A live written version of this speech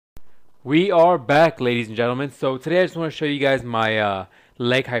We are back, ladies and gentlemen. So today I just want to show you guys my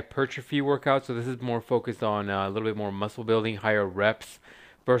leg hypertrophy workout. So this is more focused on a little bit more muscle building, higher reps,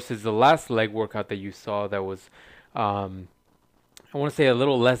 versus the last leg workout that you saw that was, um, I want to say a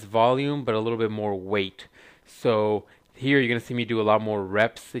little less volume, but a little bit more weight. So here you're going to see me do a lot more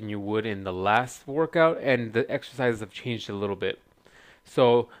reps than you would in the last workout, and the exercises have changed a little bit.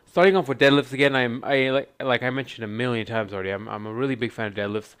 So starting off with deadlifts again, like I mentioned a million times already. I'm a really big fan of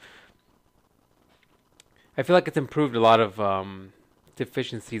deadlifts. I feel like it's improved a lot of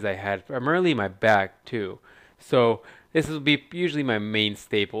deficiencies I had, primarily my back too. So this will be usually my main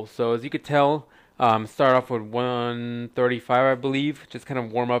staple. So as you could tell, start off with 135, I believe. Just kind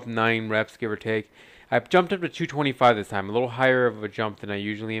of warm up 9 reps, give or take. I've jumped up to 225 this time, a little higher of a jump than I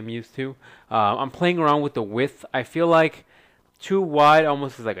usually am used to. I'm playing around with the width. I feel like too wide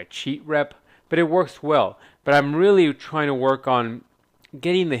almost is like a cheat rep, but it works well. But I'm really trying to work on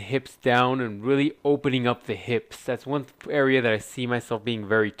getting the hips down and really opening up the hips. That's one area that I see myself being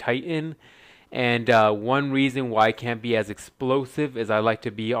very tight in. And one reason why I can't be as explosive is I like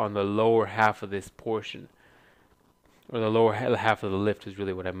to be on the lower half of this portion. Or the lower half of the lift is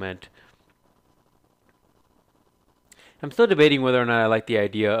really what I meant. I'm still debating whether or not I like the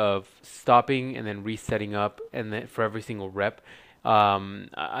idea of stopping and then resetting up and then for every single rep.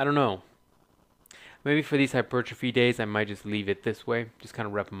 I don't know. Maybe for these hypertrophy days, I might just leave it this way. Just kind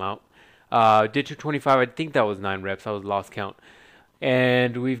of rep them out. Did 225. I think that was 9 reps. I was lost count.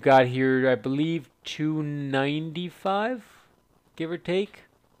 And we've got here, I believe, 295, give or take.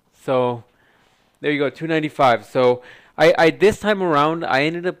 So there you go, 295. So I this time around, I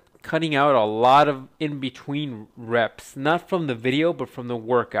ended up cutting out a lot of in-between reps. Not from the video, but from the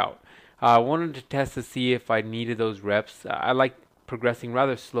workout. I wanted to test to see if I needed those reps. I like progressing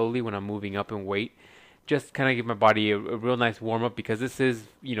rather slowly when I'm moving up in weight. Just kind of give my body a real nice warm up because this is,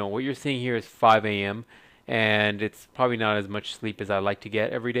 what you're seeing here is 5 a.m. and it's probably not as much sleep as I like to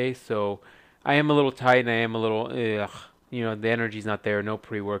get every day. So I am a little tight and I am a little, the energy's not there. No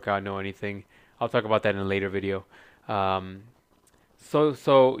pre-workout, no anything. I'll talk about that in a later video. Um,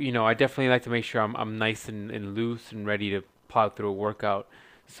 I definitely like to make sure I'm nice and loose and ready to plow through a workout.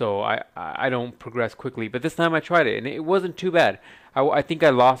 So I don't progress quickly. But this time I tried it and it wasn't too bad. I think I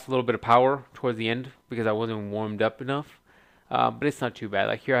lost a little bit of power towards the end because I wasn't warmed up enough. But it's not too bad.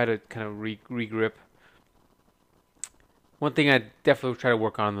 Like here I had to kind of regrip. One thing I definitely try to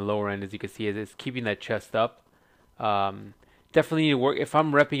work on the lower end, as you can see, is keeping that chest up. Um, Definitely need to work. If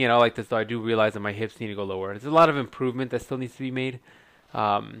I'm repping it out like this, though, I do realize that my hips need to go lower. There's a lot of improvement that still needs to be made.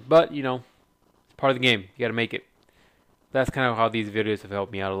 But, it's part of the game. You got to make it. That's kind of how these videos have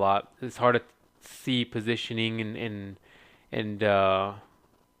helped me out a lot. It's hard to see positioning and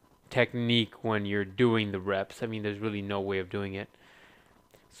technique when you're doing the reps. I mean, there's really no way of doing it.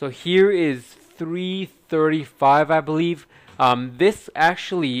 So here is 335, I believe. This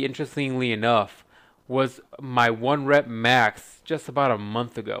actually, interestingly enough, was my 1 rep max just about a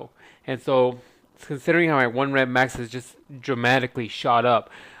month ago. And so, considering how my 1 rep max has just dramatically shot up,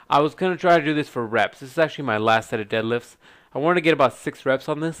 I was going to try to do this for reps. This is actually my last set of deadlifts. I wanted to get about 6 reps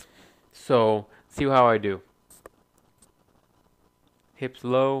on this. So, see how I do. Hips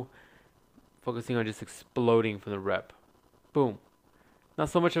low, focusing on just exploding from the rep. Boom. Not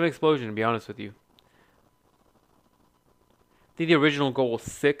so much of an explosion, to be honest with you. I think the original goal was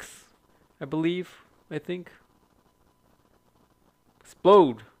 6, I believe. I think.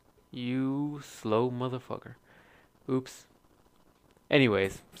 Explode, you slow motherfucker. Oops.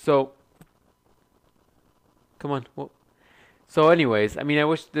 Anyways, so come on. Whoa. So, anyways, I mean, I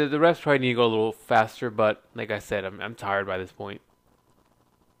wish the reps probably need to go a little faster, but like I said, I'm tired by this point.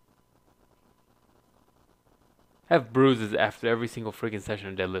 I have bruises after every single freaking session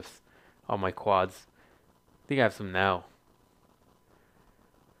of deadlifts on my quads. I think I have some now.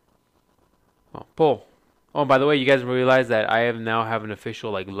 Oh, pull. Oh, by the way, you guys realize that I now have an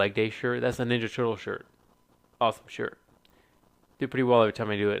official leg day shirt. That's a Ninja Turtle shirt. Awesome shirt. Do pretty well every time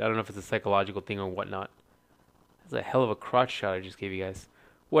I do it. I don't know if it's a psychological thing or whatnot. That's a hell of a crotch shot I just gave you guys.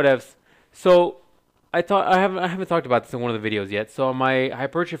 Whatevs. So I haven't talked about this in one of the videos yet. So on my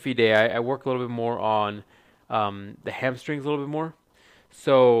hypertrophy day, I work a little bit more on the hamstrings a little bit more.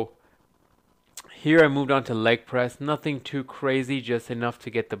 So here I moved on to leg press. Nothing too crazy, just enough to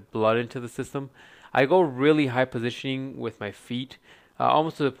get the blood into the system. I go really high positioning with my feet,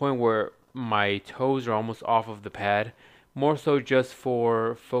 almost to the point where my toes are almost off of the pad. More so just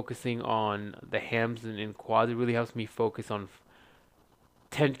for focusing on the hams and quads. It really helps me focus on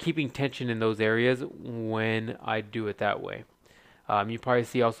keeping tension in those areas when I do it that way. You probably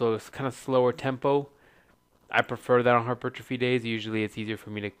see also it's kind of slower tempo. I prefer that on hypertrophy days. Usually it's easier for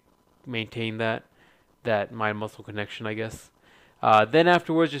me to maintain that mind muscle connection, I guess. Then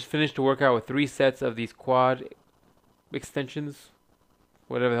afterwards, just finish the workout with 3 sets of these quad extensions,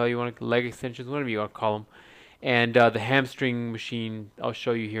 whatever the hell you want to, leg extensions, whatever you want to call them. And the hamstring machine, I'll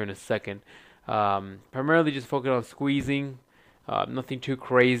show you here in a second. Primarily just focus on squeezing, nothing too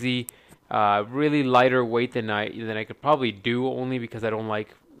crazy. Really lighter weight than I could probably do, only because I don't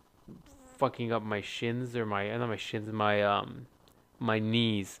like fucking up my shins, or not my shins, my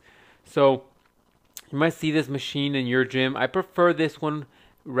knees. So you might see this machine in your gym. I prefer this one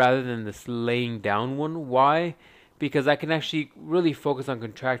rather than this laying down one. Why? Because I can actually really focus on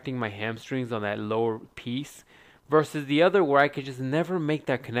contracting my hamstrings on that lower piece, versus the other where I could just never make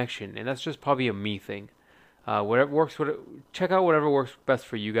that connection, and that's just probably a me thing. Whatever works, check out whatever works best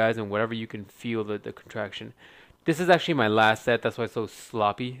for you guys, and whatever you can feel the contraction. This is actually my last set, that's why it's so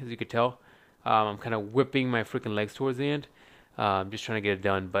sloppy, as you could tell. I'm kind of whipping my freaking legs towards the end. I'm just trying to get it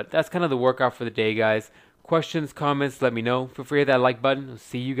done. But that's kind of the workout for the day, guys. Questions, comments, let me know. Feel free to hit that like button. I'll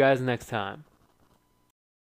see you guys next time.